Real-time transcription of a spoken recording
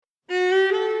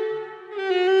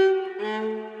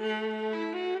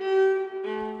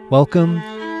Welcome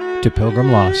to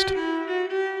Pilgrim Lost.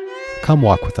 Come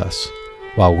walk with us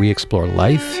while we explore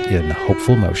life in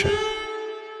hopeful motion.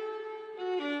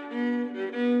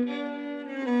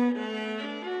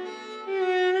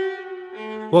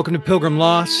 Welcome to Pilgrim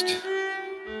Lost.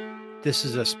 This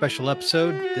is a special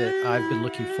episode that I've been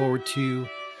looking forward to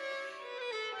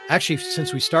actually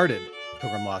since we started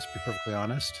Pilgrim Lost, to be perfectly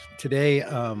honest. Today,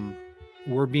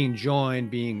 we're being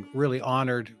really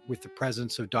honored with the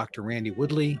presence of Dr. Randy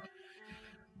Woodley,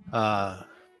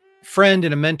 friend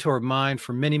and a mentor of mine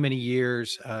for many, many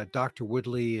years. Dr.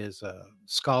 Woodley is a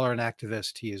scholar and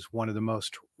activist. He is one of the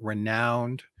most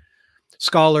renowned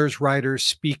scholars, writers,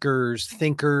 speakers,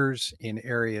 thinkers in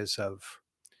areas of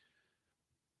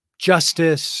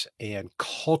justice and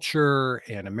culture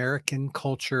and American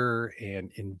culture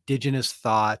and indigenous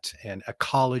thought and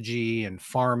ecology and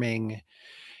farming.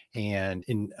 And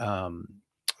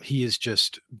he has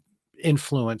just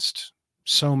influenced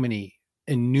so many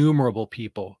innumerable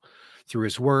people through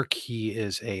his work. He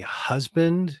is a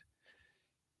husband.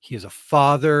 He is a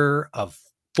father of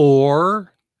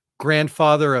 4,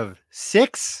 grandfather of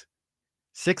 6,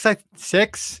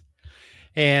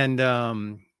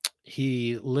 and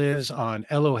he lives on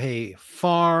Elohe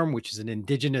Farm, which is an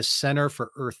indigenous center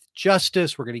for earth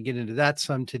justice. We're going to get into that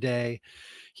some today.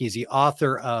 He's the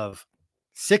author of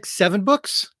 6, 7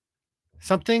 books,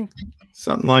 something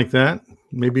like that,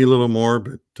 maybe a little more,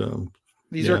 but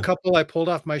these are a couple I pulled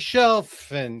off my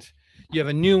shelf, and you have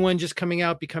a new one just coming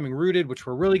out, Becoming Rooted, which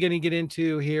we're really going to get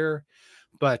into here.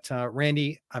 But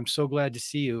Randy, I'm so glad to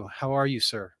see you. How are you,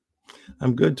 sir?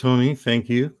 I'm good, Tony. Thank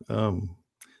you.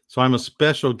 So I'm a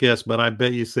special guest, but I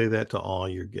bet you say that to all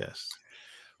your guests.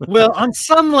 Well, on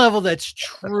some level that's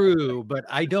true, but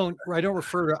I don't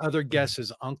refer to other guests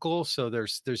as uncle. So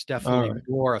there's definitely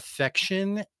more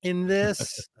affection in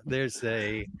this. There's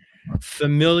a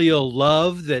familial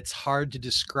love that's hard to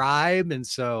describe, and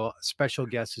so special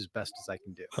guest as best as I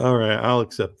can do. All right, I'll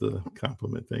accept the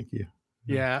compliment. Thank you.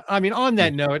 Yeah, I mean, on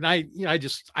that note, and I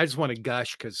just want to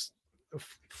gush because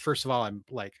first of all, I'm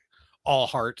like all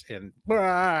heart and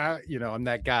I'm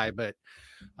that guy, but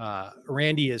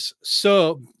Randy is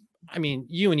so, I mean,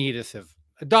 you and Edith have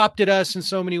adopted us in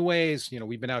so many ways.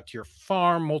 We've been out to your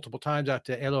farm multiple times, out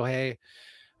to Elohe.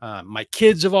 My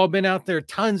kids have all been out there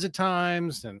tons of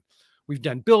times, and we've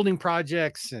done building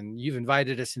projects, and you've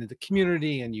invited us into the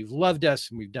community, and you've loved us,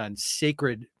 and we've done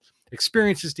sacred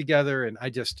experiences together. And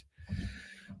I just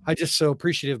so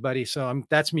appreciative, buddy. So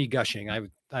that's me gushing. I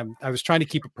was trying to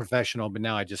keep it professional, but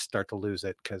now I just start to lose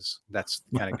it because that's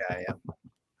the kind of guy I am.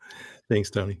 Thanks,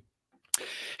 Tony.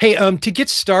 Hey, to get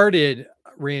started,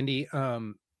 Randy, I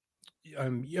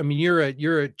mean,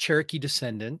 you're a Cherokee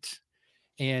descendant.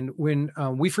 And when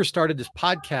we first started this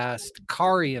podcast,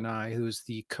 Kari and I, who's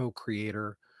the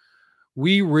co-creator,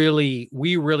 we really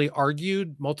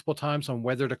argued multiple times on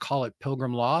whether to call it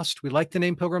Pilgrim Lost. We like the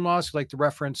name Pilgrim Lost. We like the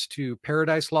reference to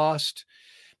Paradise Lost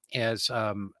as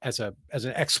an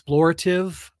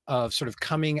explorative of sort of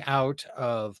coming out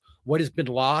of what has been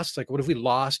lost. Like, what have we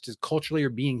lost as culturally or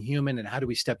being human, and how do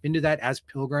we step into that as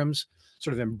pilgrims,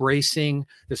 sort of embracing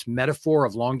this metaphor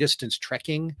of long distance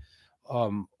trekking,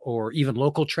 or even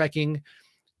local trekking,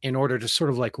 in order to sort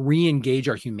of like re-engage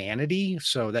our humanity.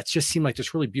 So that's just seemed like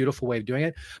this really beautiful way of doing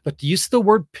it. But the use of the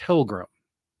word pilgrim,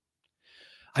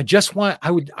 I just want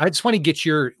to get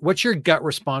what's your gut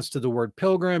response to the word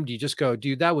pilgrim? Do you just go,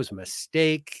 dude, that was a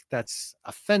mistake, that's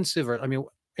offensive? Or, I mean,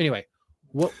 anyway,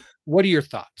 what are your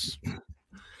thoughts?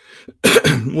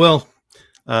 Well,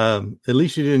 at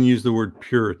least you didn't use the word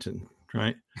Puritan,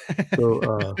 right?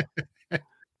 So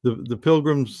the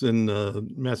Pilgrims in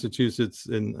Massachusetts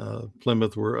and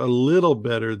Plymouth were a little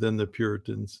better than the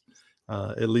Puritans,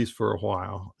 at least for a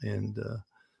while. And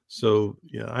so,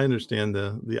 yeah, I understand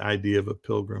the idea of a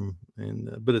pilgrim,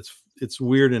 but it's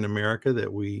weird in America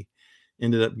that we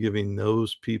ended up giving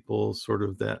those people sort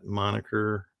of that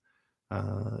moniker,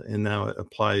 and now it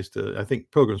applies to, I think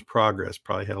Pilgrim's Progress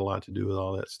probably had a lot to do with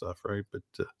all that stuff, right? But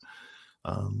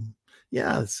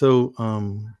yeah, so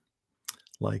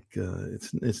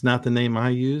it's not the name I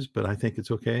use, but I think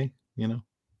it's okay. You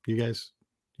guys,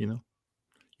 you're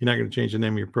not going to change the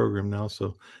name of your program now.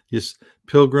 So just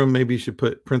Pilgrim, maybe you should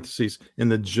put parentheses in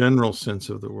the general sense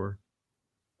of the word.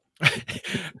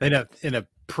 in a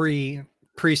pre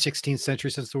 16th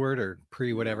century sense of the word, or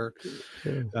pre whatever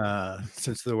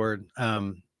sense of the word.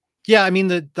 Yeah, I mean,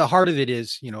 the heart of it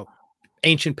is,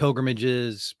 ancient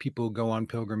pilgrimages, people who go on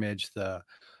pilgrimage, a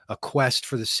quest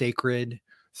for the sacred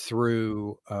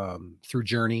through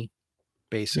journey,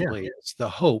 basically. It's the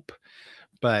hope.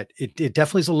 But it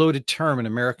definitely is a loaded term in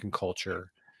American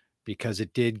culture, because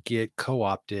it did get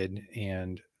co-opted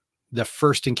and the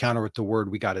first encounter with the word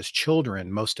we got as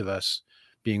children, most of us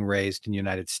being raised in the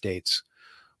United States,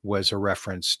 was a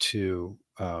reference to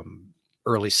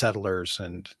early settlers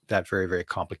and that very, very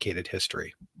complicated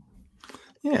history.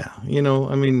 Yeah,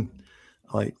 I mean,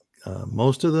 like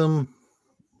most of them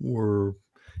were,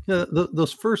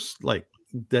 those first, like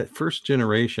that first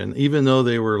generation, even though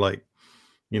they were like,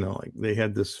 like they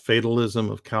had this fatalism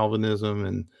of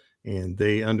Calvinism, and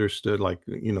they understood, like,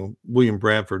 William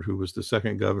Bradford, who was the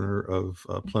second governor of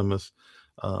Plymouth,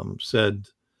 said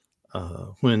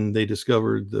when they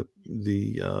discovered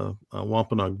the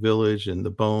Wampanoag village and the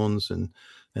bones and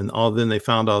all, then they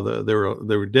found out that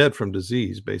they were dead from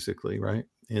disease, basically, right?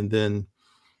 And then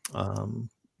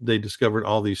they discovered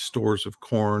all these stores of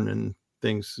corn and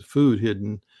things, food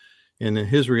hidden. And then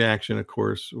his reaction, of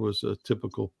course, was a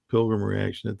typical Pilgrim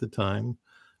reaction at the time,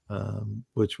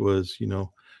 which was,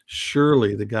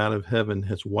 surely the God of heaven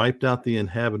has wiped out the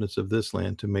inhabitants of this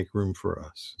land to make room for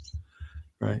us.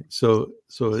 Right. So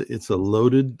it's a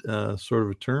loaded sort of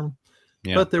a term,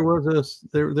 but there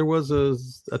was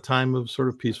a time of sort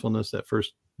of peacefulness, that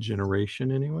first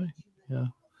generation anyway. Yeah.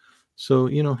 So,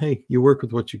 hey, you work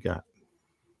with what you got.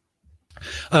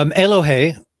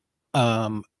 Elohe,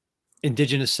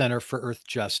 Indigenous Center for Earth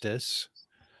Justice.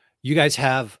 You guys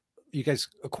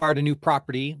acquired a new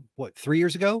property, what, 3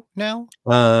 years ago now?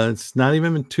 It's not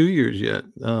even been 2 years yet.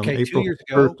 Okay, April 2 years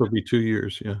ago. 1st will be 2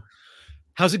 years. Yeah.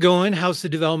 How's it going? How's the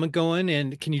development going?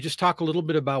 And can you just talk a little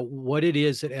bit about what it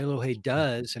is that Elohe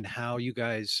does and how you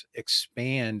guys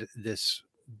expand this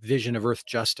vision of Earth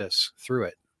justice through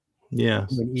it? Yeah.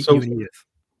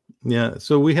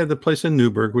 So we had the place in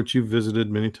Newburgh, which you've visited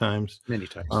many times.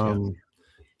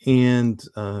 And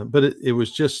but it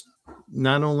was just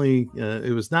not only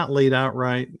it was not laid out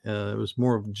right. It was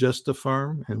more of just a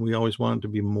farm, and we always wanted to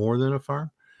be more than a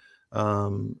farm.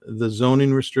 The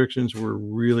zoning restrictions were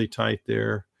really tight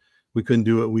there. We couldn't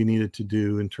do what we needed to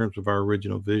do in terms of our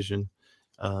original vision,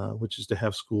 which is to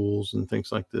have schools and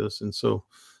things like this. And so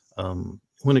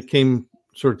when it came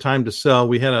sort of time to sell,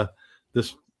 we had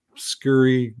this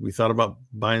scurry. We thought about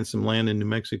buying some land in New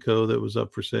Mexico that was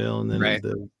up for sale. And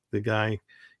then the guy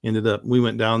we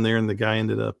went down there, and the guy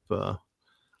ended up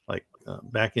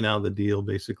backing out of the deal.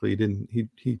 Basically,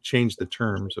 he changed the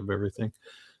terms of everything.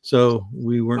 So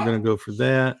we weren't going to go for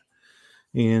that.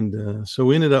 And so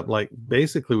we ended up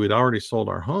basically we'd already sold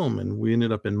our home, and we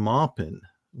ended up in Maupin,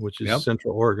 which is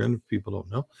Central Oregon, if people don't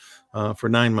know, for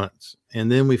 9 months.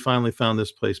 And then we finally found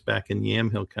this place back in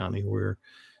Yamhill County, where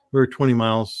we're 20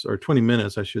 miles or 20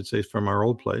 minutes, I should say, from our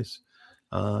old place.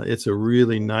 It's a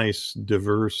really nice,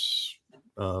 diverse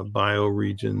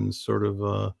bioregion, sort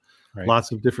of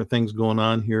lots of different things going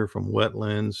on here, from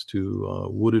wetlands to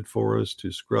wooded forest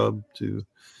to scrub to,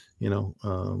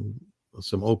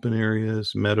 some open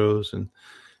areas, meadows. And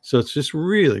so it's just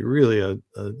really, really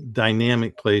a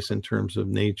dynamic place in terms of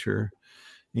nature.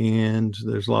 And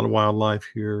there's a lot of wildlife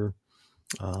here.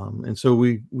 And so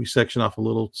we section off a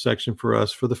little section for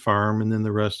us for the farm, and then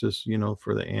the rest is,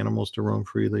 for the animals to roam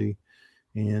freely.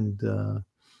 And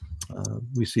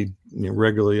we see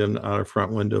regularly out our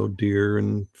front window deer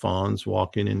and fawns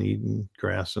walking and eating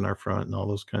grass in our front and all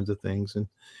those kinds of things. And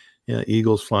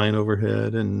eagles flying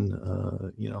overhead, and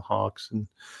hawks. And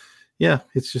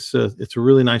it's just it's a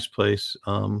really nice place.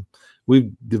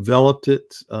 We've developed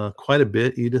it quite a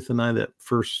bit, Edith and I, that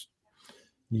first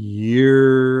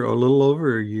year, a little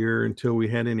over a year, until we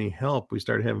had any help. We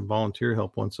started having volunteer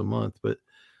help once a month, but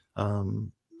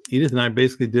Edith and I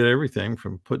basically did everything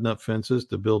from putting up fences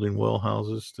to building well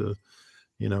houses to,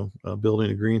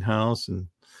 building a greenhouse and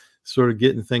sort of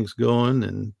getting things going.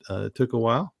 And it took a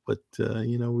while, but,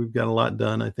 we've got a lot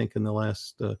done, I think, in the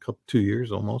last 2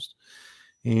 years almost.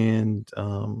 And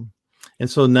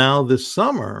so now this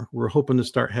summer, we're hoping to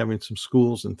start having some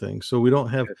schools and things. So we're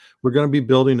going to be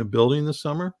building a building this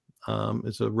summer.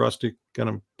 It's a rustic kind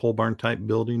of pole barn type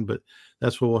building, but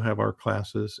that's where we'll have our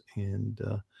classes, and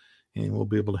we'll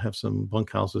be able to have some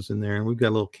bunkhouses in there. And we've got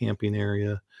a little camping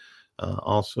area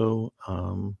also.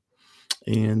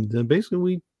 And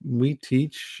basically we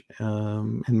teach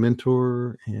and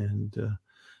mentor, and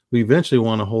we eventually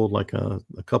want to hold like a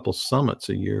couple summits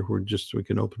a year where we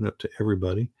can open it up to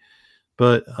everybody.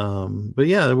 But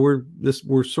yeah,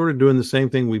 we're sort of doing the same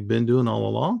thing we've been doing all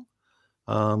along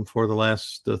for the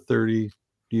last 30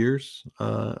 years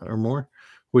or more,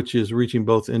 which is reaching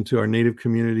both into our native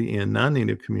community and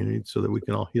non-native community so that we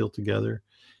can all heal together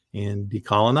and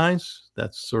decolonize.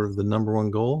 That's sort of the number one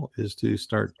goal, is to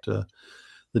start the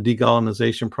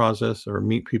decolonization process, or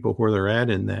meet people where they're at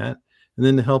in that, and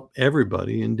then to help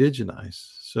everybody indigenize.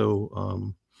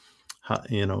 So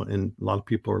and a lot of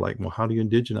people are like, well, how do you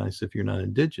indigenize if you're not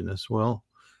indigenous? Well,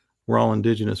 we're all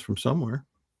indigenous from somewhere.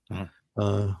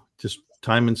 Just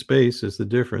time and space is the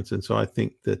difference. And so I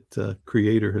think that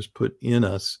Creator has put in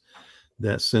us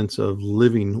that sense of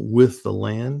living with the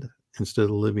land instead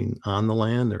of living on the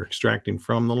land or extracting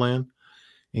from the land.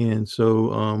 And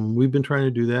so we've been trying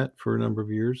to do that for a number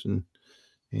of years, and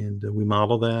we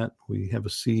model that. We have a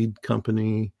seed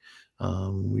company.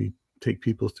 We take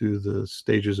people through the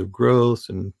stages of growth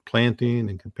and planting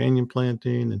and companion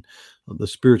planting and the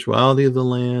spirituality of the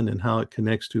land and how it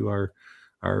connects to our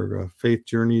faith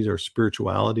journeys, our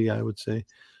spirituality, I would say.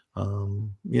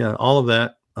 All of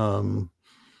that.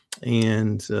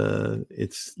 And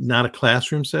it's not a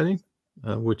classroom setting,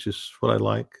 which is what I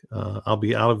like. I'll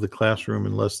be out of the classroom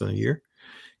in less than a year,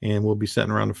 and we'll be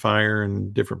sitting around a fire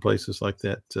in different places like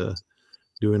that,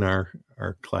 doing our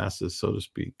classes, so to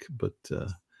speak. But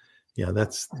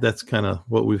that's kind of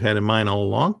what we've had in mind all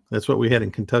along. That's what we had in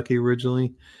Kentucky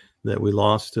originally, that we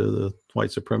lost to the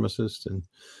white supremacists, and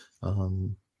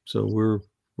so we're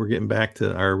getting back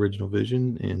to our original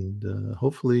vision, and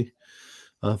hopefully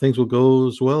things will go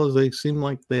as well as they seem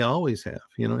like they always have.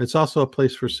 It's also a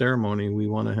place for ceremony. We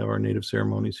want to have our native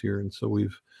ceremonies here, and so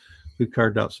we've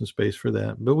carved out some space for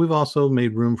that. But we've also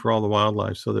made room for all the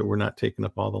wildlife so that we're not taking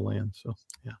up all the land. So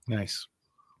yeah, nice.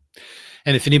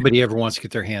 And if anybody ever wants to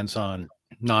get their hands on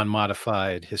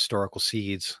non-modified historical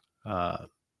seeds,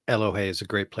 Elohe is a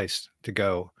great place to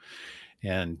go.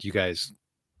 And you guys,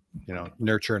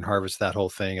 nurture and harvest that whole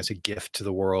thing as a gift to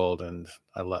the world. And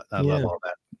I love all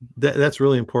that. That's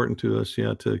really important to us.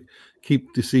 Yeah. To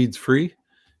keep the seeds free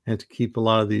and to keep a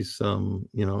lot of these,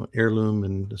 heirloom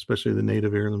and especially the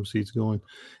native heirloom seeds going.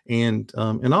 And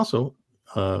also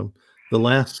the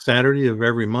last Saturday of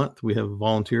every month, we have a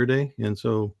volunteer day. And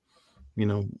so,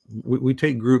 we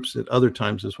take groups at other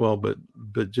times as well, but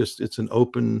just, it's an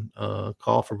open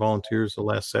call for volunteers the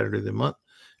last Saturday of the month,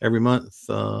 every month,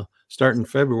 starting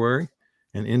February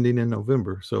and ending in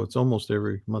November. So it's almost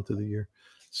every month of the year.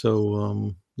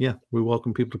 So, we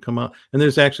welcome people to come out. And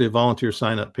there's actually a volunteer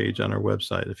sign up page on our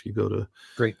website. If you go to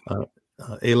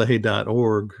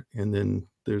elohe.org, and then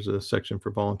there's a section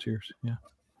for volunteers. Yeah.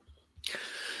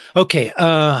 Okay.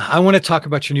 I want to talk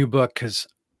about your new book, because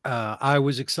I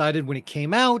was excited when it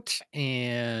came out,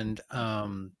 and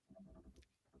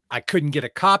I couldn't get a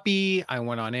copy. I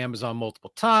went on Amazon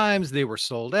multiple times. They were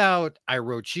sold out. I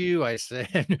wrote you. I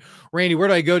said, Randy, where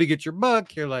do I go to get your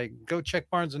book? You're like, go check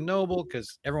Barnes and Noble,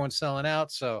 because everyone's selling out.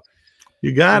 So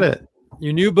you got it.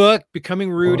 Your new book,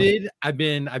 Becoming Rooted. I've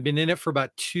been in it for about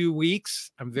 2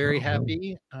 weeks. I'm very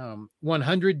happy.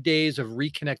 100 Days of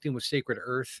Reconnecting with Sacred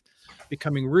Earth,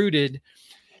 Becoming Rooted.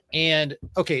 And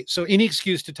okay, so any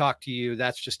excuse to talk to you,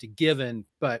 that's just a given.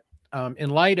 But in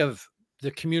light of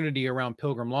the community around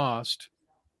Pilgrim Lost,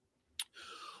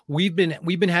 we've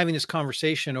been having this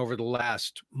conversation over the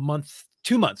last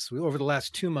 2 months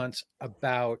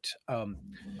about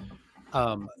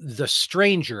the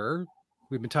stranger.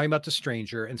 We've been talking about the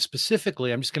stranger, and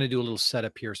specifically, I'm just going to do a little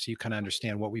setup here so you kind of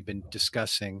understand what we've been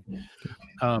discussing.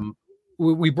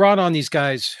 We brought on these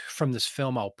guys from this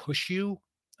film, I'll Push You,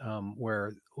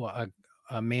 where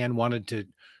a man wanted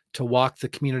to walk the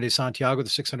Camino de Santiago, the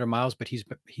 600 miles, but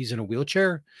he's in a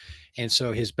wheelchair. And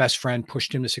so his best friend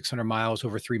pushed him to 600 miles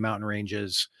over 3 mountain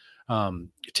ranges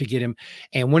to get him.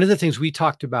 And one of the things we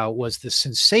talked about was the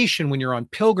sensation when you're on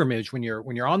pilgrimage, when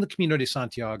you're on the Camino de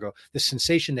Santiago, the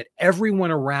sensation that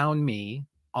everyone around me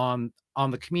on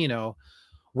the Camino,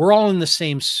 we're all in the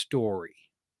same story.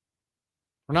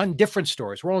 We're not in different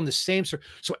stories. We're all in the same story.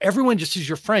 So everyone just is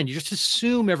your friend. You just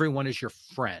assume everyone is your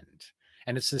friend.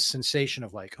 And it's this sensation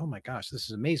of like, oh my gosh, this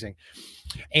is amazing.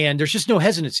 And there's just no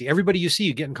hesitancy. Everybody you see,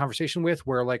 you get in conversation with,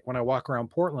 where like when I walk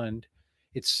around Portland,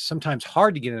 it's sometimes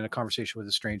hard to get in a conversation with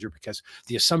a stranger because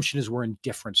the assumption is we're in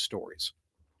different stories.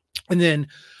 And then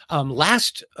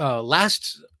last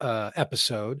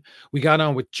episode, we got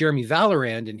on with Jeremy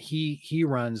Valorand, and he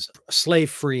runs a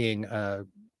slave freeing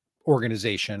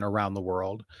organization around the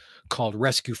world called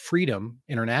Rescue Freedom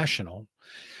International.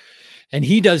 And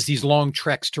he does these long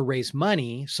treks to raise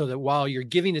money so that while you're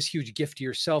giving this huge gift to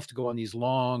yourself to go on these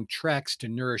long treks to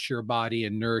nourish your body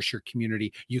and nourish your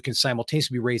community, you can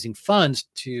simultaneously be raising funds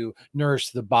to nourish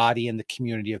the body and the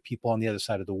community of people on the other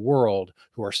side of the world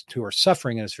who are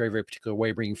suffering in this very, very particular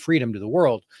way, bringing freedom to the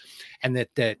world. And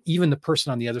that even the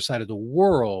person on the other side of the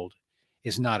world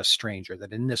is not a stranger,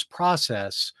 that in this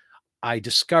process, I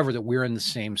discover that we're in the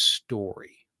same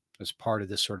story as part of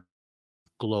this sort of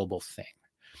global thing.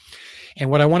 And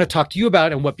what I want to talk to you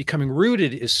about, and what Becoming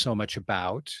Rooted is so much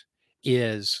about,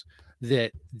 is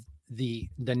that the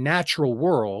natural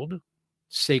world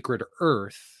Sacred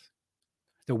Earth,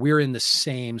 that we're in the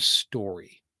same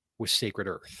story with Sacred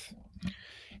Earth.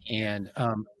 And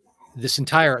this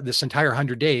entire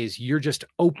 100 days, you're just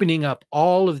opening up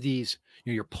all of these,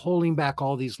 you're pulling back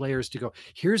all these layers to go,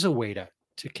 here's a way to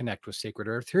connect with Sacred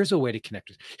Earth. Here's a way to connect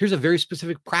with, here's a very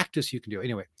specific practice you can do.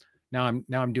 Anyway, now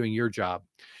I'm doing your job.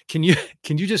 Can you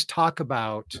just talk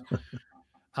about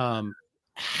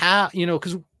how,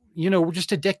 because we're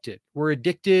just addicted. We're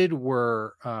addicted.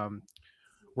 We're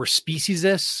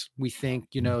speciesists. We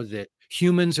think, that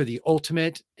humans are the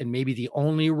ultimate and maybe the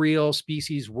only real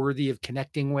species worthy of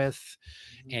connecting with.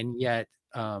 And yet,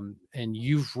 and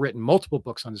you've written multiple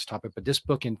books on this topic, but this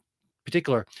book in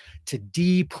particular, to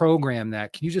deprogram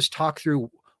that. Can you just talk through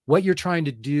what you're trying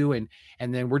to do? And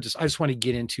then I just want to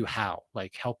get into how,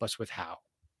 like, help us with how.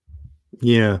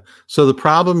 Yeah. So the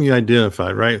problem you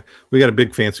identified, right? We got a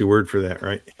big fancy word for that,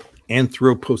 right?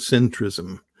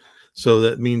 Anthropocentrism. So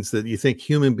that means that you think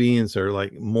human beings are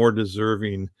like more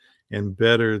deserving and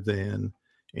better than,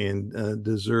 and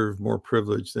deserve more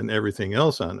privilege than everything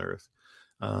else on earth,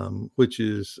 which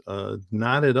is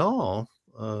not at all,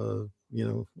 a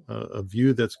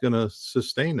view that's going to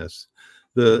sustain us.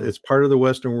 It's part of the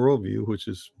Western worldview, which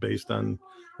is based on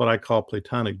what I call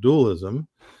Platonic dualism,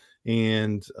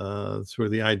 and sort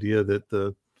of the idea that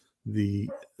the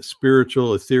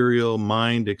spiritual, ethereal,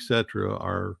 mind, etc.,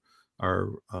 are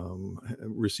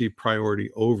receive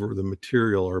priority over the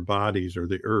material or bodies or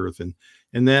the earth,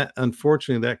 and that,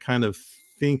 unfortunately, that kind of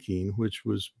thinking, which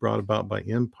was brought about by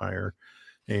empire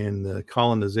and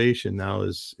colonization, now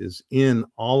is in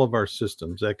all of our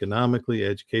systems, economically,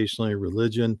 educationally,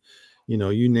 religion,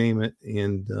 you name it,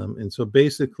 and so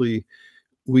basically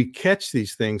we catch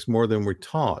these things more than we're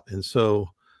taught, and so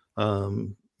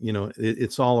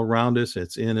it's all around us,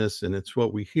 it's in us, and it's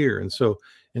what we hear. And so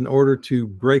in order to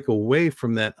break away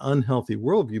from that unhealthy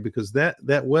worldview, because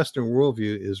that Western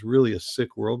worldview is really a sick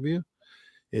worldview,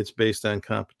 it's based on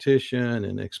competition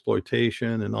and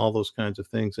exploitation and all those kinds of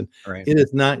things, and right. it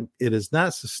has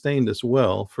not sustained us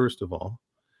well, first of all,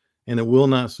 and it will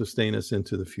not sustain us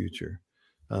into the future.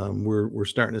 We're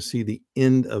starting to see the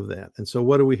end of that. And so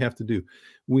what do we have to do?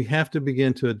 We have to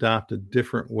begin to adopt a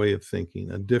different way of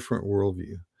thinking, a different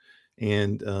worldview.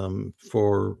 And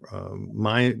for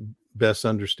my best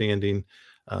understanding,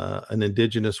 an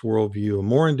indigenous worldview, a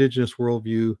more indigenous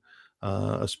worldview,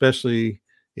 especially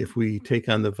if we take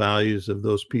on the values of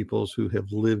those peoples who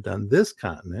have lived on this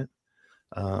continent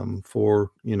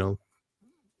for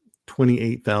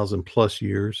 28,000 plus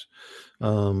years,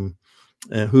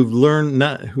 and who've learned,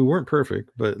 who weren't perfect,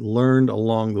 but learned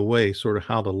along the way sort of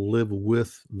how to live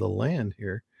with the land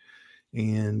here.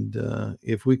 And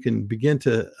if we can begin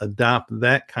to adopt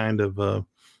that kind of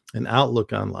an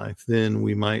outlook on life, then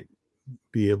we might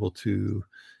be able to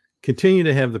continue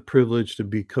to have the privilege to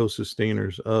be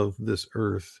co-sustainers of this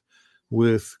earth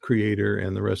with Creator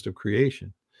and the rest of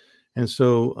creation. And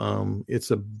so it's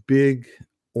a big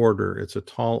order. It's a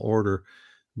tall order,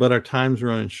 but our time's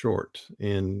running short.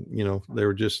 And, they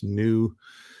were just new.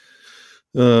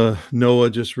 NOAA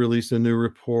just released a new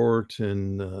report,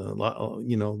 and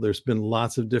there's been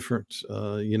lots of different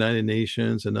United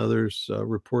Nations and others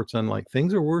reports on, like,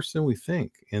 things are worse than we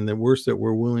think, and they're worse that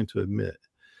we're willing to admit.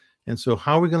 And so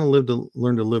how are we going to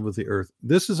learn to live with the earth?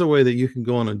 This is a way that you can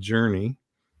go on a journey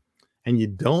and you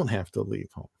don't have to leave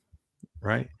home,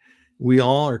 right? We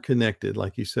all are connected,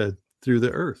 like you said, through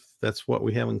the earth. That's what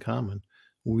we have in common.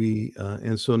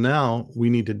 And so now we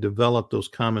need to develop those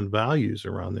common values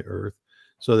around the earth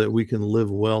so that we can live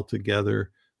well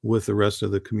together with the rest of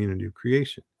the community of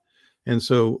creation. And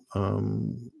so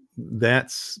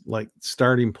that's like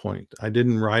starting point. I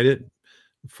didn't write it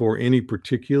for any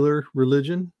particular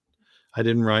religion. I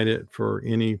didn't write it for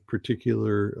any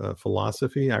particular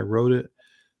philosophy. I wrote it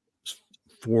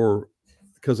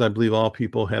because I believe all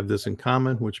people have this in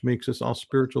common, which makes us all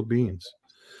spiritual beings.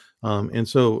 And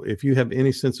so if you have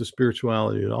any sense of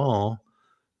spirituality at all,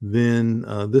 then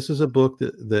this is a book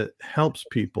that helps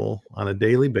people on a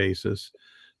daily basis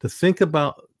to think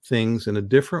about things in a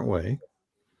different way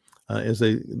as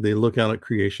they look out at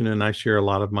creation. And I share a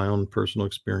lot of my own personal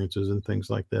experiences and things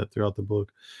like that throughout the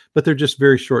book, but they're just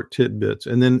very short tidbits.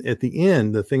 And then at the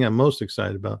end, the thing I'm most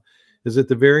excited about is at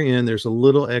the very end, there's a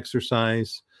little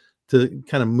exercise to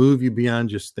kind of move you beyond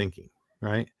just thinking,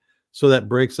 right? So that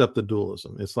breaks up the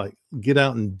dualism. It's like, get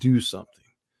out and do something.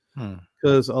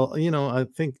 Because, I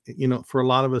think, for a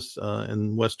lot of us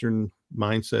in Western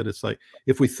mindset, it's like,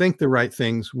 if we think the right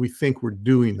things, we think we're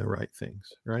doing the right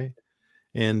things, right?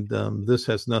 And this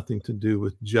has nothing to do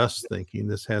with just thinking.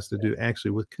 This has to do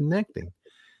actually with connecting.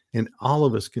 And all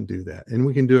of us can do that. And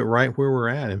we can do it right where we're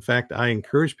at. In fact, I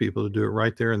encourage people to do it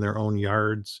right there in their own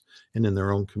yards and in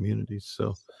their own communities.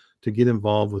 So to get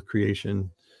involved with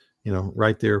creation,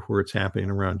 right there where it's happening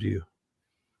around you.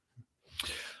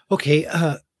 Okay.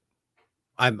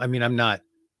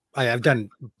 I've done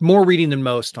more reading than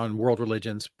most on world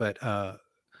religions, but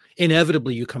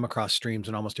inevitably you come across streams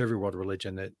in almost every world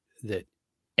religion that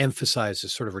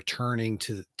emphasizes sort of returning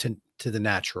to the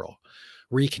natural,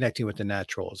 reconnecting with the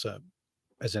natural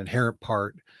as an inherent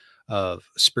part of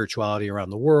spirituality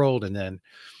around the world. And then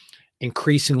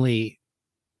increasingly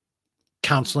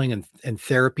counseling and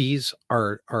therapies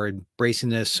are embracing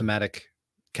this. Somatic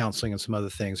counseling and some other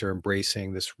things are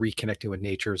embracing this reconnecting with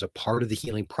nature as a part of the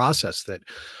healing process, that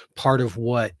part of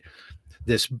what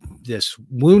this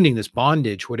wounding, this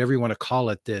bondage, whatever you want to call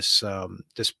it, this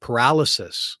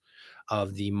paralysis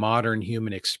of the modern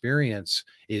human experience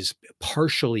is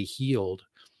partially healed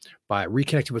by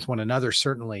reconnecting with one another,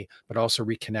 certainly, but also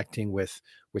reconnecting with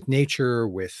nature,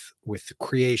 with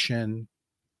creation.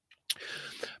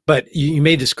 But you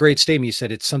made this great statement. You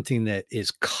said it's something that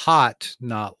is caught,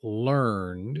 not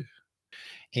learned.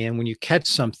 And when you catch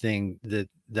something, the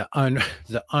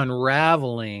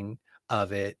unraveling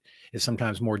of it is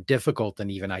sometimes more difficult than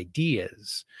even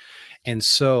ideas. And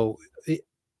so,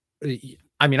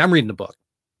 I'm reading the book,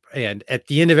 and at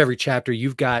the end of every chapter,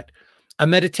 you've got a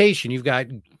meditation. You've got,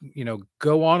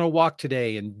 go on a walk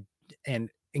today and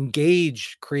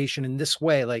engage creation in this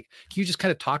way. Like, can you just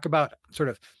kind of talk about sort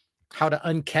of how to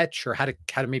uncatch, or how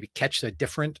to maybe catch a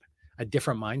different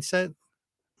mindset?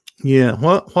 Yeah.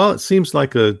 While it seems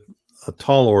like a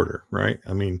tall order, right?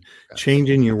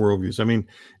 Changing your worldviews.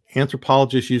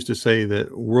 Anthropologists used to say that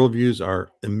worldviews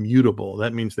are immutable.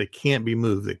 That means they can't be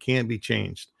moved. They can't be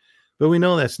changed. But we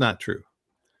know that's not true.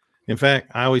 In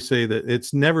fact, I always say that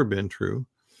it's never been true,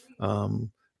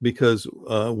 because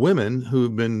women who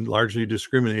have been largely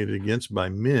discriminated against by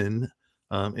men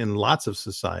in lots of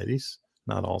societies,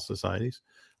 not all societies,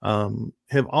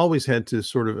 have always had to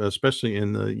sort of, especially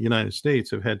in the United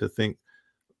States, have had to think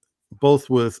both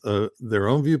with their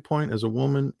own viewpoint as a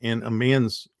woman and a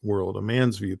man's world, a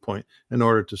man's viewpoint, in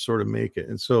order to sort of make it.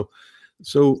 And so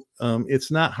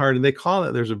it's not hard. And they call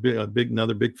it, there's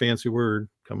another big fancy word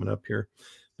coming up here.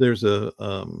 There's a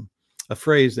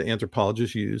phrase that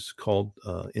anthropologists use called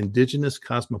indigenous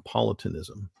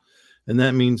cosmopolitanism. And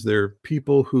that means there are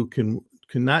people who can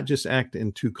not just act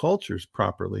in two cultures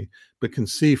properly, but can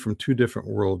see from two different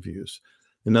worldviews.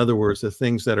 In other words, the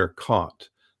things that are caught,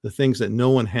 the things that no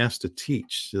one has to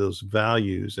teach, those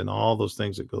values and all those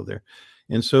things that go there.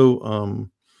 And so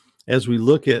as we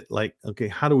look at, like, okay,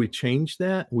 how do we change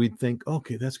that? We think,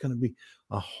 okay, that's going to be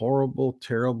a horrible,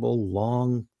 terrible,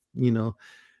 long, a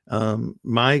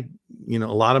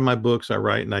lot of my books I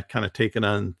write and I kind of take it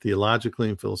on theologically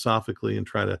and philosophically and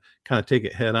try to kind of take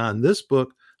it head on. This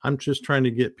book, I'm just trying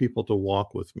to get people to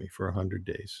walk with me for 100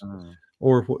 days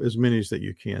or as many as that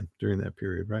you can during that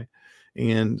period. Right.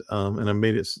 And I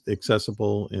made it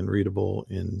accessible and readable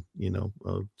and,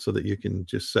 so that you can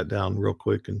just sit down real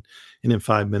quick and in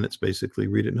 5 minutes, basically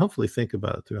read it and hopefully think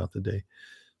about it throughout the day.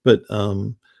 But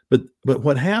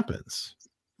what happens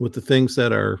with the things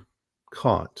that are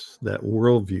caught, that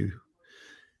worldview,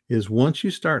 is once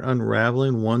you start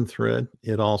unraveling one thread,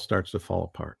 it all starts to fall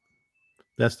apart.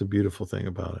 That's the beautiful thing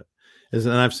about it.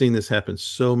 And I've seen this happen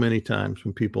so many times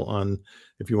when people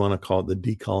if you want to call it the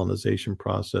decolonization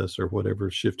process or whatever,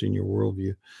 shifting your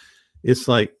worldview. It's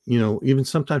like, even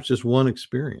sometimes just one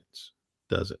experience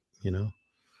does it, and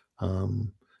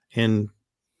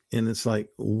it's like,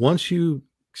 once you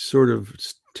sort of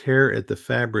tear at the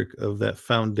fabric of that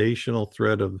foundational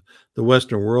thread of the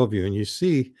Western worldview, and you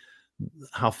see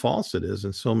how false it is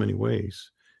in so many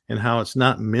ways, and how it's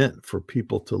not meant for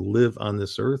people to live on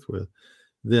this earth with,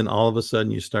 then all of a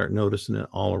sudden you start noticing it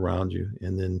all around you.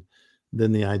 And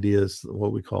then the idea is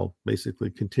what we call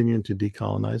basically continuing to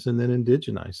decolonize and then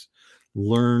indigenize.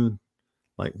 Learn,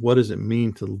 like, what does it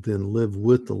mean to then live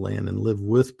with the land and live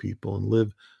with people and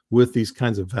live with these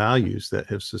kinds of values that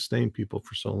have sustained people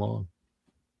for so long.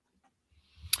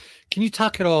 Can you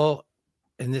talk at all,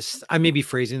 and this, I may be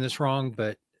phrasing this wrong,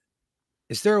 but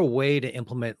is there a way to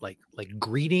implement like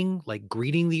greeting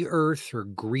the earth, or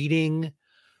greeting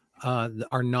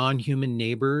our non-human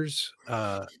neighbors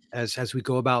as we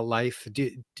go about life?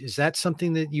 Is that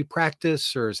something that you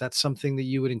practice, or is that something that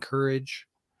you would encourage?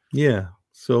 Yeah.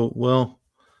 So, well,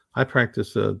 I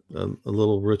practice a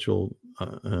little ritual,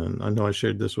 and I know I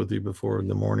shared this with you before, in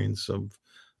the mornings of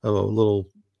a little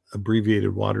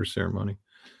abbreviated water ceremony.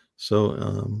 So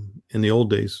in the old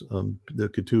days, the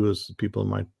Kituas, people in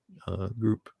my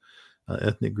group,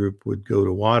 ethnic group would go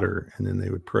to water, and then they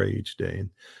would pray each day. And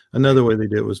another way they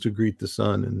did it was to greet the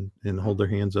sun and hold their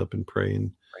hands up and pray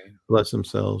and bless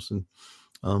themselves.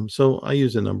 And so I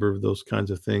use a number of those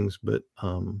kinds of things, but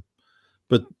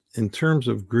in terms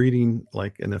of greeting,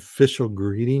 like an official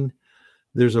greeting,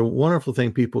 there's a wonderful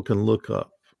thing people can look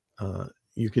up.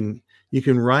 You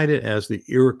can write it as the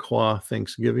Iroquois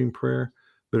Thanksgiving prayer,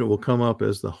 but it will come up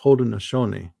as the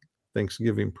Haudenosaunee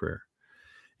Thanksgiving prayer.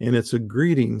 And it's a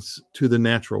greetings to the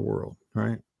natural world,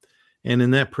 right? And in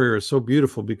that prayer is so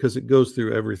beautiful because it goes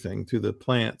through everything, through the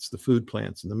plants, the food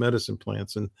plants and the medicine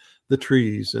plants and the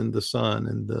trees and the sun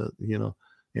and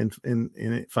and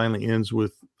it finally ends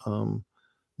with the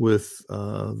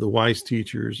wise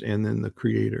teachers and then the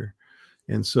creator.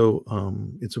 And so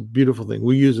it's a beautiful thing.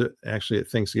 We use it actually at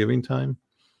Thanksgiving time,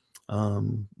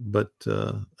 and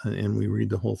we read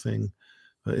the whole thing.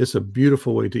 It's a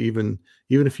beautiful way to even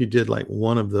if you did like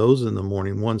one of those in the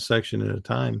morning, one section at a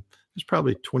time, there's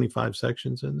probably 25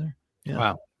 sections in there. Yeah.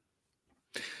 Wow.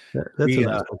 That's a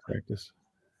nice little practice.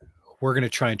 We're going to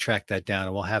try and track that down,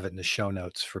 and we'll have it in the show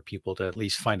notes for people to at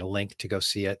least find a link to go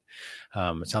see it.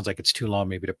 It sounds like it's too long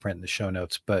maybe to print in the show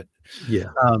notes, but yeah.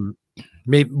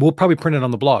 Maybe we'll probably print it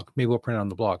on the blog. Maybe we'll print it on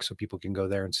the blog so people can go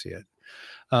there and see it.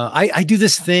 I do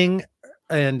this thing,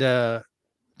 and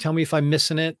tell me if I'm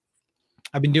missing it.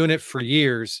 I've been doing it for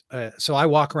years. So I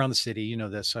walk around the city. You know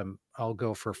this. I'll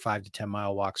go for 5 to 10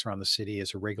 mile walks around the city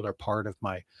as a regular part of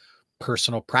my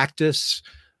personal practice,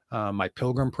 my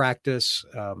pilgrim practice,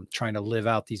 trying to live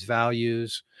out these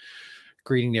values,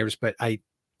 greeting neighbors. But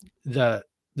the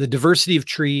diversity of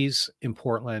trees in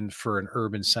Portland for an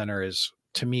urban center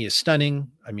to me is stunning.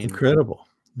 I mean, incredible.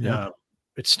 Yeah,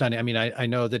 it's stunning. I mean, I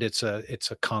know that it's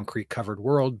a concrete covered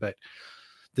world, but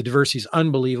the diversity is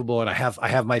unbelievable. And I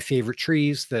have my favorite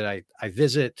trees that I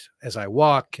visit as I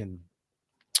walk. And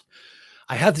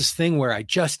I have this thing where I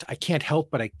can't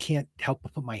help but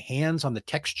put my hands on the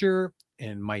texture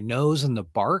and my nose in the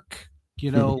bark,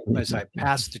 as I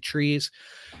pass the trees,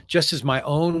 just as my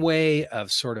own way of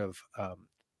sort of a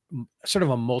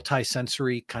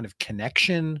multi-sensory kind of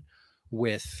connection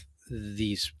with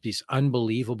these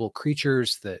unbelievable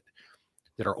creatures that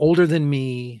are older than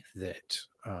me, that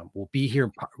will be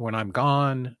here when I'm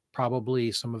gone,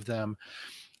 probably some of them.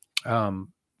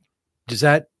 Does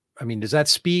that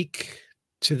speak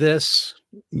to this?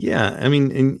 Yeah. I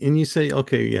mean, and you say,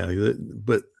 okay, yeah,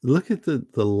 but look at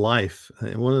the life.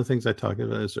 And one of the things I talk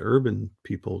about is urban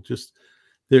people, just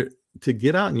to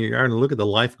get out in your yard and look at the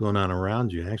life going on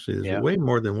around you. Actually, there's way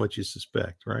more than what you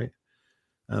suspect, right?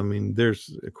 I mean, there's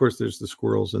the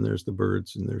squirrels and there's the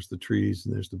birds and there's the trees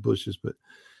and there's the bushes. But,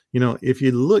 if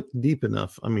you look deep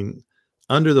enough, I mean,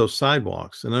 under those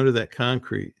sidewalks and under that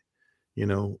concrete,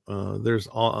 there's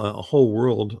a whole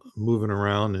world moving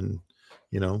around and,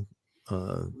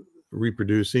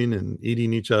 reproducing and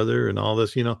eating each other and all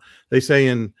this. They say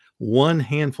in one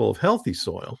handful of healthy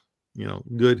soil,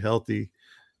 good, healthy,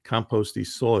 composty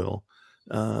soil,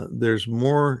 there's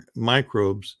more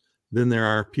microbes than there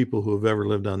are people who have ever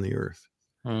lived on the earth.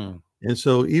 And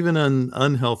so even in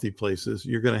unhealthy places,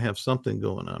 you're going to have something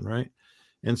going on, right?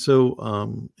 And so,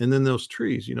 and then those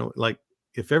trees, like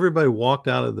if everybody walked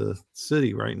out of the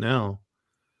city right now,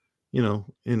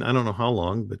 and I don't know how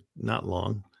long, but not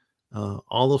long,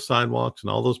 all those sidewalks and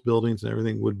all those buildings and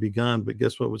everything would be gone. But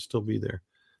guess what would still be there?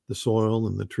 The soil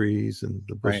and the trees and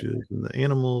the bushes and the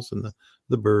animals and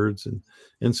the birds.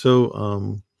 And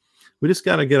so, we just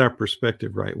got to get our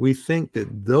perspective right. We think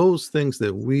that those things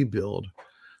that we build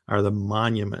are the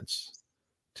monuments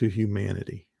to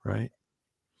humanity, right?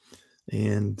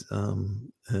 And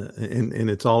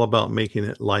it's all about making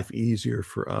it life easier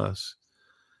for us.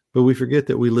 But we forget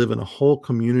that we live in a whole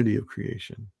community of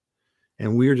creation,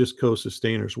 and we are just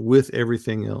co-sustainers with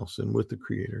everything else and with the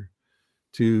Creator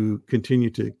to continue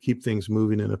to keep things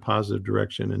moving in a positive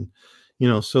direction. And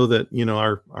so that,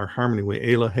 our harmony way,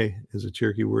 Elohe is a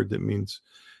Cherokee word that means,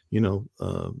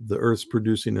 the earth's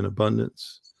producing in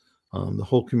abundance. The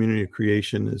whole community of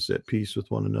creation is at peace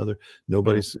with one another.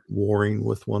 Nobody's warring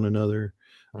with one another.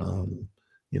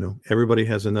 Everybody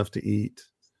has enough to eat,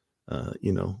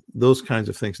 those kinds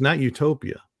of things, not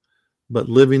utopia, but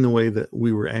living the way that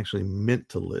we were actually meant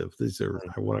to live. These are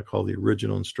what I call the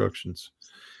original instructions.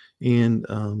 And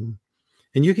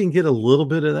you can get a little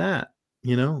bit of that,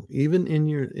 even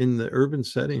in the urban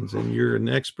settings, and you're an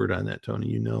expert on that,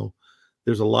 Tony.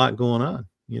 There's a lot going on,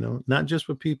 not just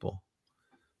with people.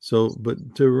 So, but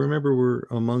to remember, we're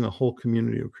among a whole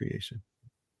community of creation.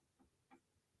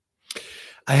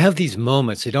 I have these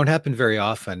moments. They don't happen very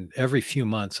often. Every few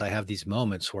months, I have these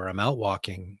moments where I'm out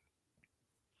walking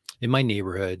in my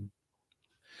neighborhood,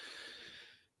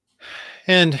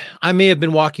 And I may have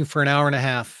been walking for an hour and a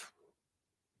half,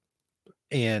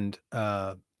 and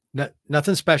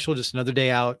nothing special, just another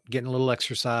day out, getting a little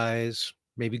exercise,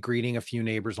 maybe greeting a few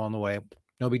neighbors on the way.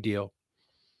 No big deal.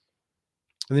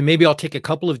 And then maybe I'll take a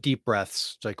couple of deep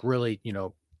breaths, like really,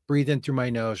 breathe in through my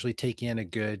nose, really take in a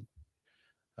good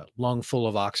lung full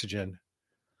of oxygen.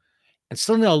 And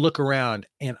suddenly I'll look around,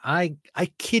 and I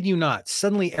kid you not,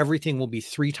 suddenly everything will be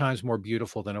 3 times more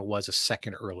beautiful than it was a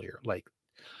second earlier. Like,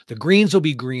 the greens will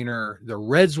be greener, the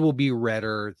reds will be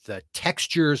redder, the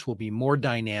textures will be more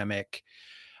dynamic,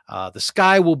 the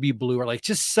sky will be bluer. Like,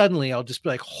 just suddenly I'll just be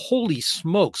like, holy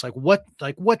smokes,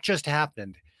 what just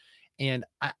happened? And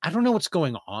I don't know what's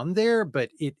going on there,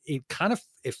 but it kind of,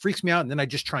 it freaks me out. And then I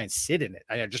just try and sit in it.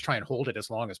 I just try and hold it as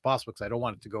long as possible because I don't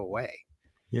want it to go away.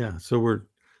 Yeah. So we're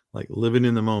like living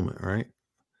in the moment, right?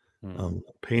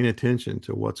 Paying attention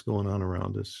to what's going on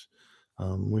around us.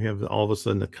 We have all of a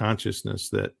sudden a consciousness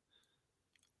that,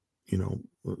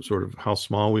 sort of how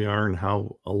small we are and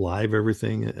how alive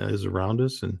everything is around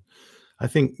us. And I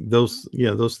think those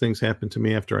things happen to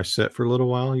me after I sit for a little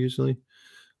while, usually.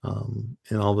 And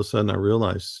all of a sudden I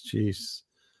realize, geez,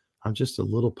 I'm just a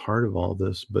little part of all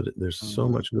this, but there's so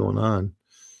much going on,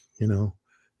 and,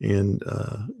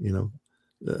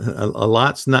 a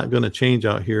lot's not going to change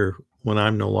out here when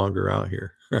I'm no longer out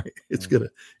here, right? It's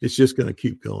just going to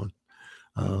keep going.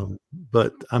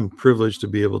 But I'm privileged to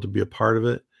be able to be a part of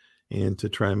it and to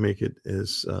try and make it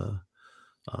as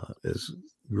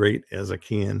great as I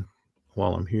can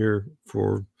while I'm here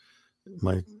for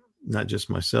not just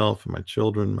myself, my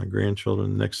children, my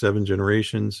grandchildren, the next 7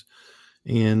 generations.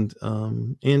 And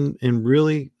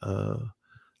really,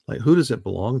 like, who does it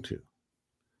belong to?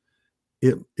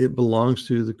 It belongs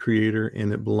to the Creator,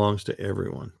 and it belongs to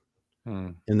everyone.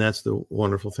 And that's the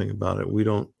wonderful thing about it. We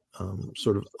don't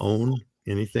sort of own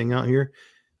anything out here.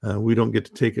 We don't get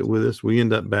to take it with us. We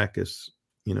end up back as,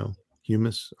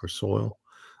 humus or soil.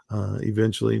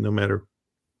 Eventually, no matter,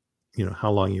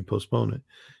 how long you postpone it,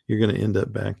 you're going to end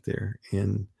up back there.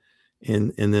 And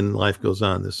then life goes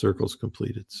on. The circle's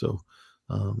completed. So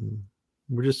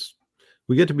we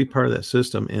get to be part of that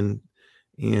system. And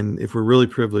if we're really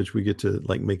privileged, we get to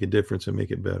like make a difference and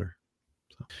make it better.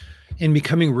 So. In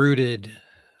becoming rooted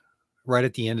right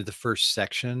at the end of the first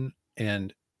section,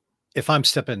 and if I'm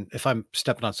stepping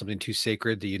on something too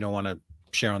sacred that you don't want to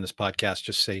share on this podcast,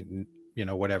 just say,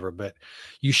 whatever. But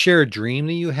you share a dream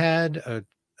that you had, a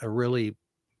really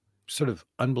sort of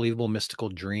unbelievable mystical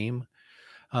dream.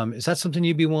 Is that something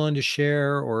you'd be willing to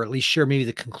share, or at least share maybe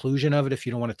the conclusion of it if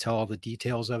you don't want to tell all the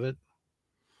details of it?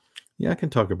 Yeah, I can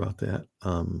talk about that.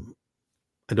 I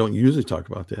don't usually talk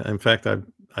about that. In fact, I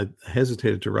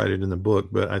hesitated to write it in the book,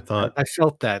 but I thought I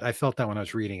felt that when I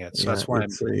was reading it. So that's why I'm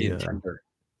being tender.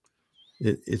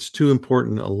 It's too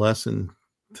important a lesson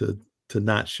to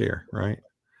not share, right?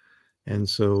 And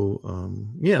so,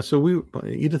 so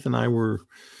Edith and I were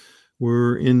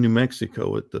in New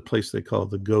Mexico at the place they call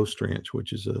the Ghost Ranch,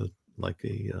 which is a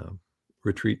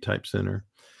retreat type center.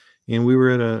 And we were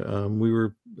at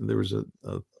there was a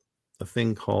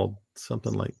thing called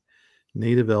something like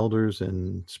Native Elders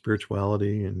and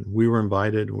Spirituality, and we were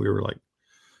invited. We were like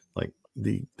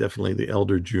definitely the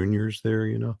elder juniors there,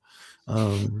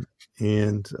 but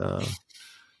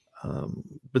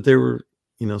there were,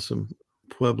 some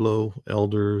Pueblo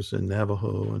elders and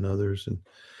Navajo and others,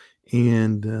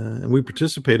 and we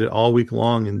participated all week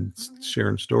long in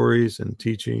sharing stories and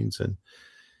teachings, and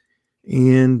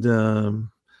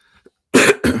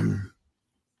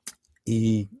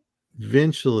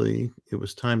eventually it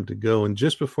was time to go. And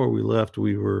just before we left,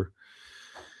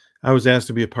 I was asked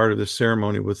to be a part of this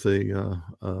ceremony with the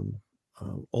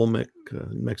Olmec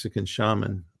Mexican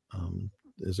shaman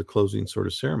as a closing sort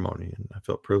of ceremony. And I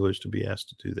felt privileged to be asked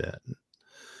to do that.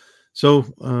 So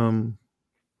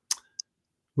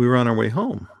we were on our way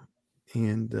home.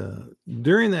 And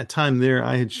during that time there,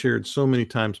 I had shared so many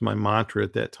times my mantra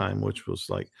at that time, which was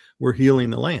like, we're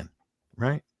healing the land,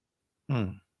 right?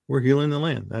 We're healing the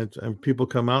land. People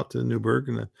come out to Newburgh,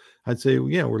 and I'd say,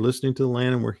 yeah, we're listening to the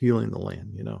land and we're healing the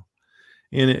land,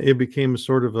 And it became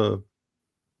sort of a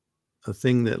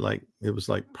thing that, like, it was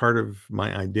like part of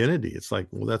my identity. It's like,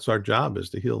 well, that's our job, is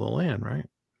to heal the land, right?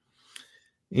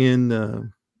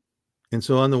 And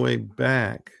so on the way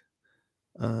back,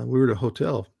 we were at a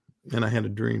hotel, and I had a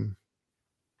dream.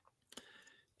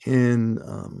 And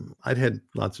I'd had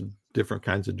lots of different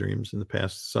kinds of dreams in the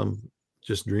past, some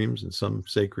just dreams and some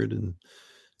sacred and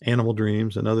animal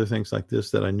dreams and other things like this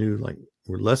that I knew like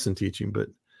were lesson teaching, but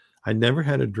I never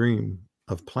had a dream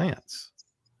of plants.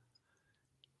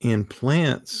 And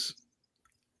plants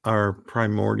are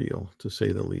primordial, to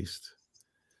say the least.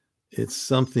 It's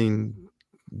something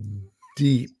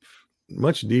deep,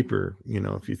 much deeper,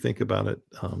 if you think about it,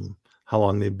 how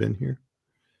long they've been here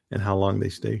and how long they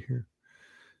stay here.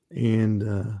 And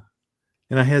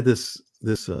I had this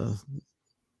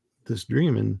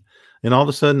dream, and all of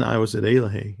a sudden I was at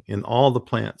Elahe, and all the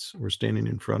plants were standing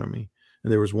in front of me.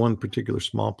 And there was one particular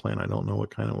small plant, I don't know what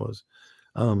kind it was,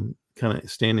 kind of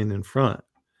standing in front.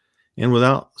 And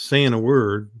without saying a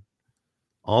word,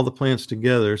 all the plants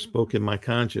together spoke in my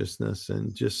consciousness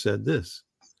and just said this: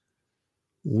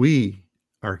 we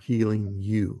are healing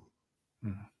you.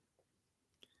 Mm-hmm.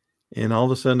 And all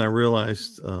of a sudden I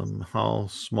realized how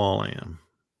small I am,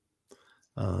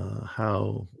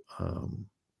 how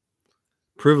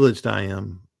privileged I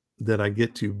am that I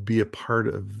get to be a part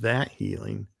of that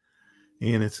healing.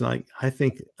 And it's like, I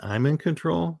think I'm in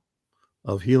control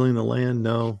of healing the land.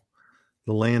 No,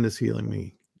 the land is healing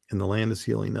me, and the land is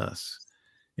healing us.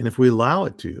 And if we allow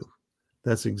it to,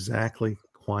 that's exactly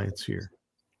why it's here.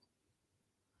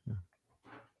 Yeah.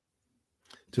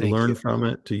 To learn from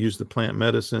it, to use the plant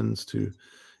medicines, to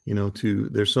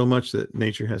there's so much that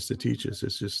nature has to teach us.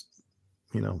 It's just,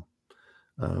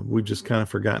 we've just kind of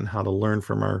forgotten how to learn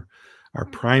from our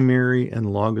primary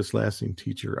and longest lasting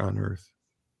teacher on earth,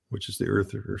 which is the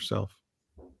earth herself.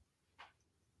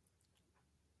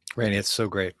 Randy, it's so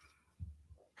great.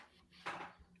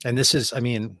 And this is, I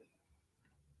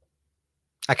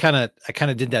kind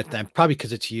of did that then, probably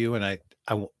because it's you, and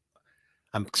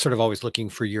I'm sort of always looking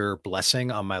for your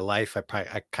blessing on my life.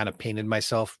 I kind of painted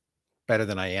myself better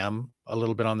than I am a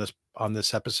little bit on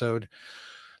this episode.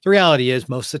 The reality is,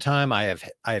 most of the time I have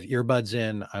earbuds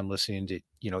in, I'm listening to,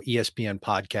 ESPN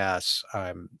podcasts.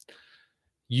 I'm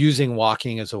using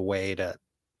walking as a way to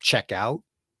check out,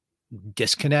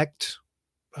 disconnect,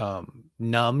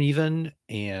 numb even,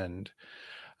 and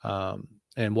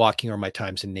walking are my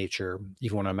times in nature,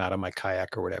 even when I'm out on my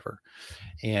kayak or whatever.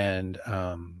 And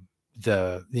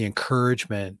the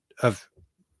encouragement of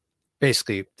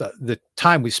basically the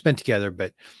time we spent together,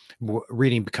 but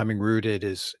reading Becoming Rooted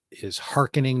is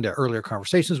hearkening to earlier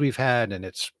conversations we've had, and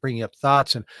it's bringing up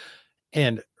thoughts.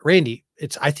 And Randy,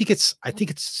 I think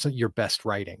it's your best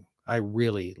writing. I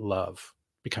really love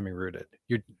Becoming Rooted.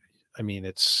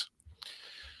 It's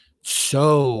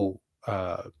so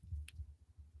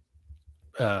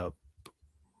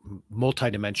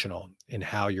multidimensional in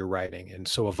how you're writing, and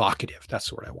so evocative. That's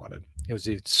the word I wanted.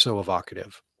 It's so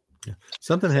evocative. Yeah.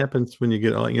 Something happens when you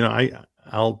get,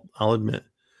 I'll admit,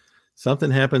 something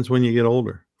happens when you get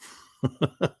older.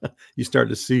 You start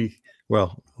to see,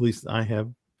 well, at least I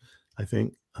have, I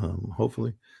think,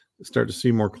 hopefully start to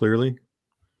see more clearly.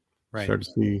 Right. Start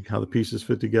to see how the pieces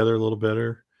fit together a little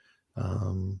better.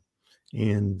 And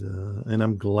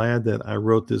I'm glad that I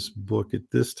wrote this book at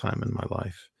this time in my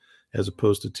life, as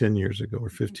opposed to 10 years ago or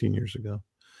 15 years ago.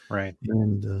 Right.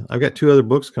 And I've got 2 other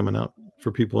books coming out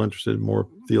for people interested in more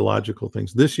theological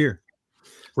things this year.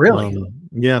 Really?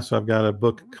 Yeah. So I've got a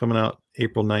book coming out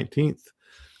April 19th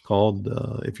called,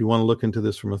 if you want to look into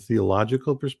this from a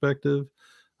theological perspective,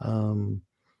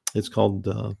 it's called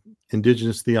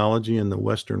Indigenous Theology in the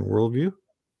Western Worldview,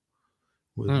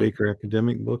 with Baker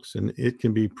Academic Books, and it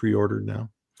can be pre-ordered now.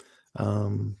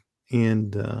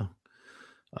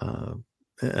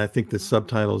 I think the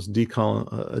subtitle is a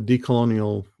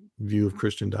decolonial view of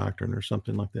Christian doctrine or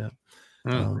something like that.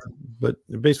 But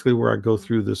basically, where I go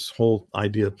through this whole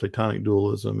idea of Platonic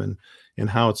dualism and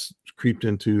how it's creeped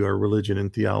into our religion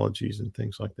and theologies and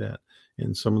things like that,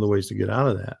 and some of the ways to get out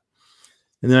of that.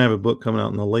 And then I have a book coming out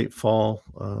in the late fall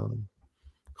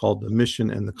called The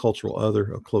Mission and the Cultural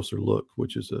Other, A Closer Look,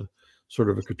 which is a sort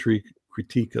of a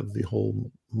critique of the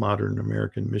whole modern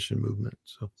American mission movement.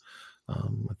 So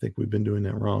I think we've been doing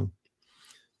that wrong.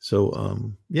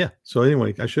 So, yeah. So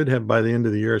anyway, I should have, by the end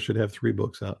of the year, I should have 3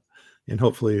 books out, and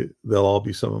hopefully they'll all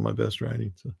be some of my best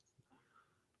writing. So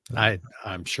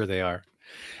I'm sure they are.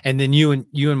 And then you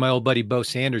and my old buddy, Bo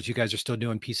Sanders, you guys are still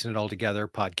doing Piecing It All Together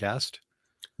podcast.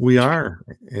 We are,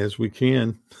 as we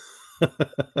can.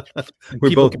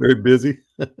 We're both very busy.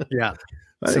 Yeah.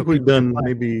 I think we've done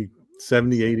maybe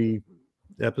 70, 80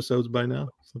 episodes by now,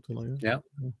 something like that. Yeah.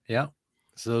 Yeah.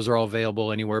 So those are all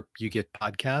available anywhere you get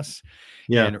podcasts.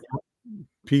 Yeah. And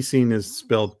Piecing is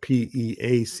spelled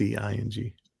Peacing.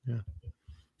 Yeah.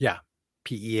 Yeah.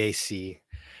 Peac.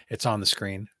 It's on the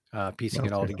screen. Piecing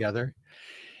It All Together.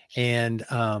 And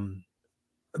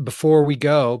before we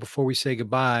say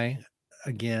goodbye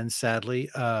again,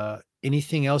 sadly,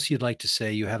 anything else you'd like to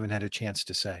say you haven't had a chance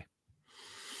to say?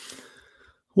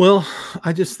 Well,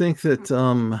 I just think that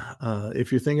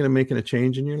if you're thinking of making a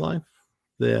change in your life,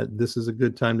 that this is a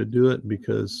good time to do it,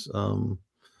 because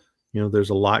there's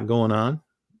a lot going on.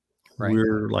 Right.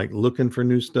 We're like looking for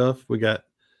new stuff. We got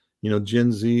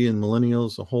Gen Z and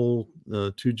millennials, a whole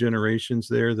 2 generations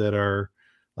there that are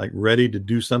like ready to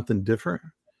do something different.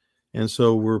 And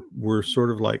so we're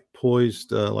sort of like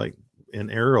poised, like an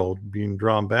arrow being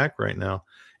drawn back right now.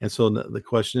 And so the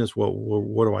question is, well,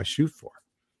 what do I shoot for?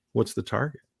 What's the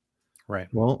target? Right.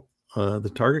 Well,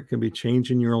 the target can be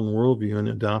changing your own worldview and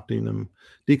adopting them,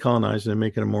 decolonizing and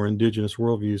making a more indigenous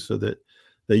worldview so that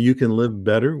you can live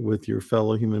better with your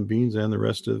fellow human beings and the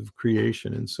rest of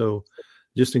creation. And so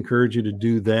just encourage you to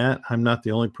do that. I'm not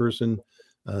the only person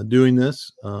doing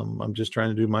this. I'm just trying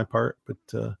to do my part.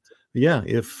 But yeah,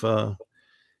 if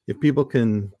people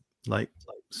can like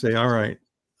say, all right,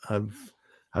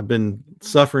 I've been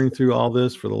suffering through all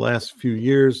this for the last few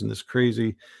years and this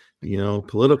crazy,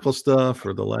 political stuff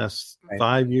for the last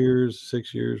 5 years,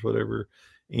 6 years, whatever.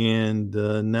 And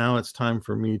now it's time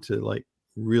for me to like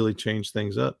really change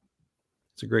things up.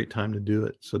 It's a great time to do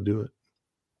it. So do it.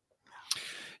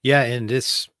 Yeah. And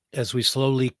this, as we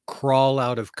slowly crawl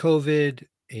out of COVID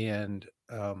and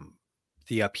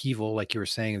the upheaval, like you were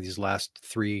saying, these last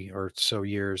 3 or so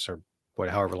years or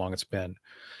however long it's been,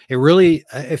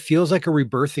 it feels like a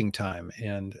rebirthing time.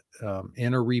 And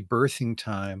in a rebirthing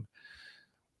time,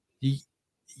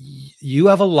 you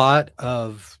have a lot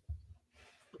of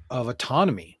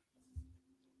autonomy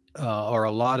or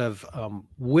a lot of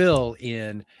will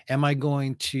in, am I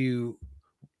going to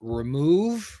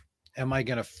remove? Am I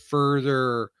going to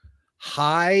further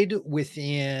hide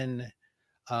within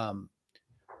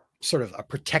sort of a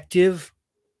protective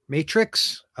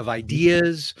matrix of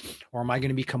ideas, or am I going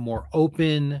to become more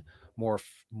open, more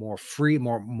free,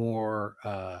 more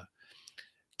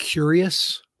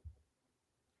curious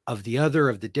of the other,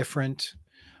 of the different?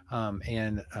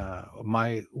 And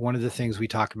one of the things we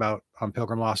talk about on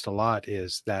Pilgrim Lost a lot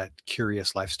is that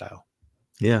curious lifestyle.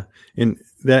 Yeah, and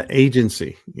that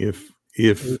agency. If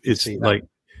it's like,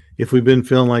 if we've been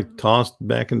feeling like tossed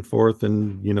back and forth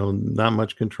and not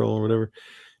much control or whatever,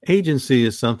 agency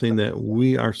is something that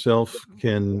we ourselves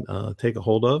can take a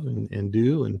hold of and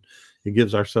do, and it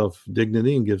gives ourselves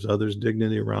dignity and gives others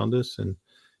dignity around us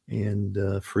and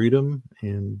freedom.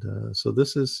 And so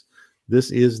this is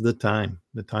the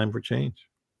time for change.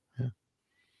 Yeah.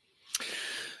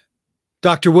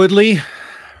 Dr. Woodley,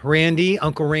 Randy,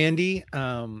 Uncle Randy,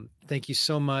 thank you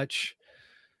so much.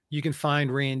 You can find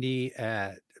Randy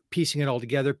at Piecing It All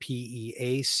Together,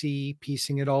 PEAC,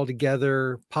 Piecing It All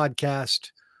Together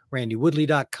podcast,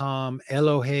 randywoodley.com,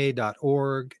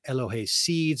 Elohe.org,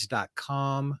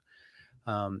 Eloheseeds.com.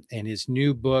 And his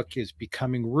new book is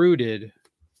Becoming Rooted,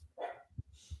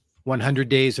 100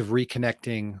 Days of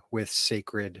Reconnecting with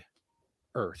Sacred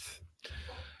Earth.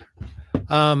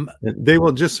 They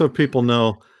will, just so people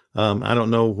know, I don't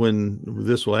know when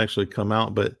this will actually come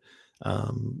out, but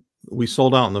we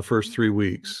sold out in the first 3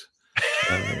 weeks.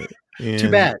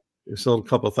 Too bad. We sold a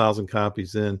couple thousand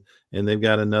copies in, and they've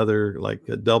got another like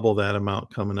double that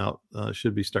amount coming out.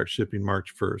 Should start shipping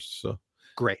March 1st. So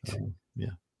great. Yeah.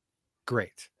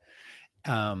 Great.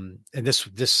 And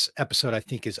this episode, I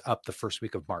think, is up the first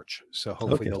week of March. So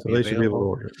hopefully they should be able to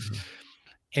order it.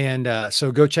 And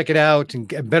so go check it out, and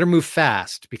better move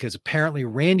fast, because apparently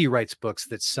Randy writes books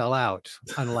that sell out,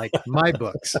 unlike my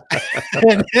books.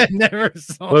 Never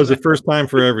sold. Well, it was the first time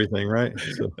for everything, right?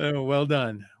 So. Oh, well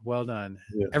done. Well done.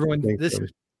 Yeah, everyone, this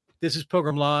is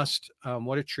Pilgrim Lost.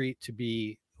 What a treat to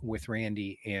be with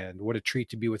Randy, and what a treat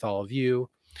to be with all of you.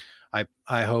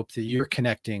 I hope that you're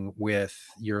connecting with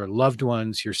your loved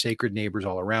ones, your sacred neighbors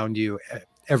all around you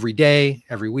every day,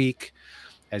 every week,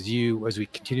 as we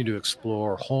continue to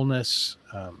explore wholeness,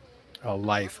 a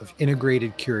life of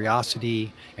integrated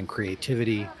curiosity and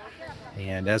creativity.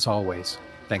 And as always,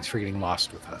 thanks for getting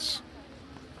lost with us.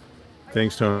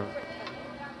 Thanks, Tony.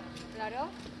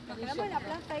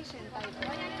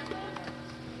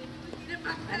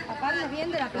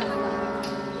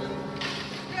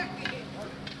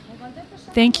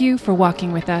 Thank you for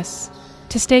walking with us.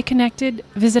 To stay connected,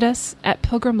 visit us at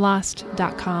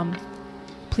pilgrimlost.com.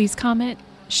 Please comment,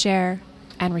 share,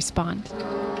 and respond.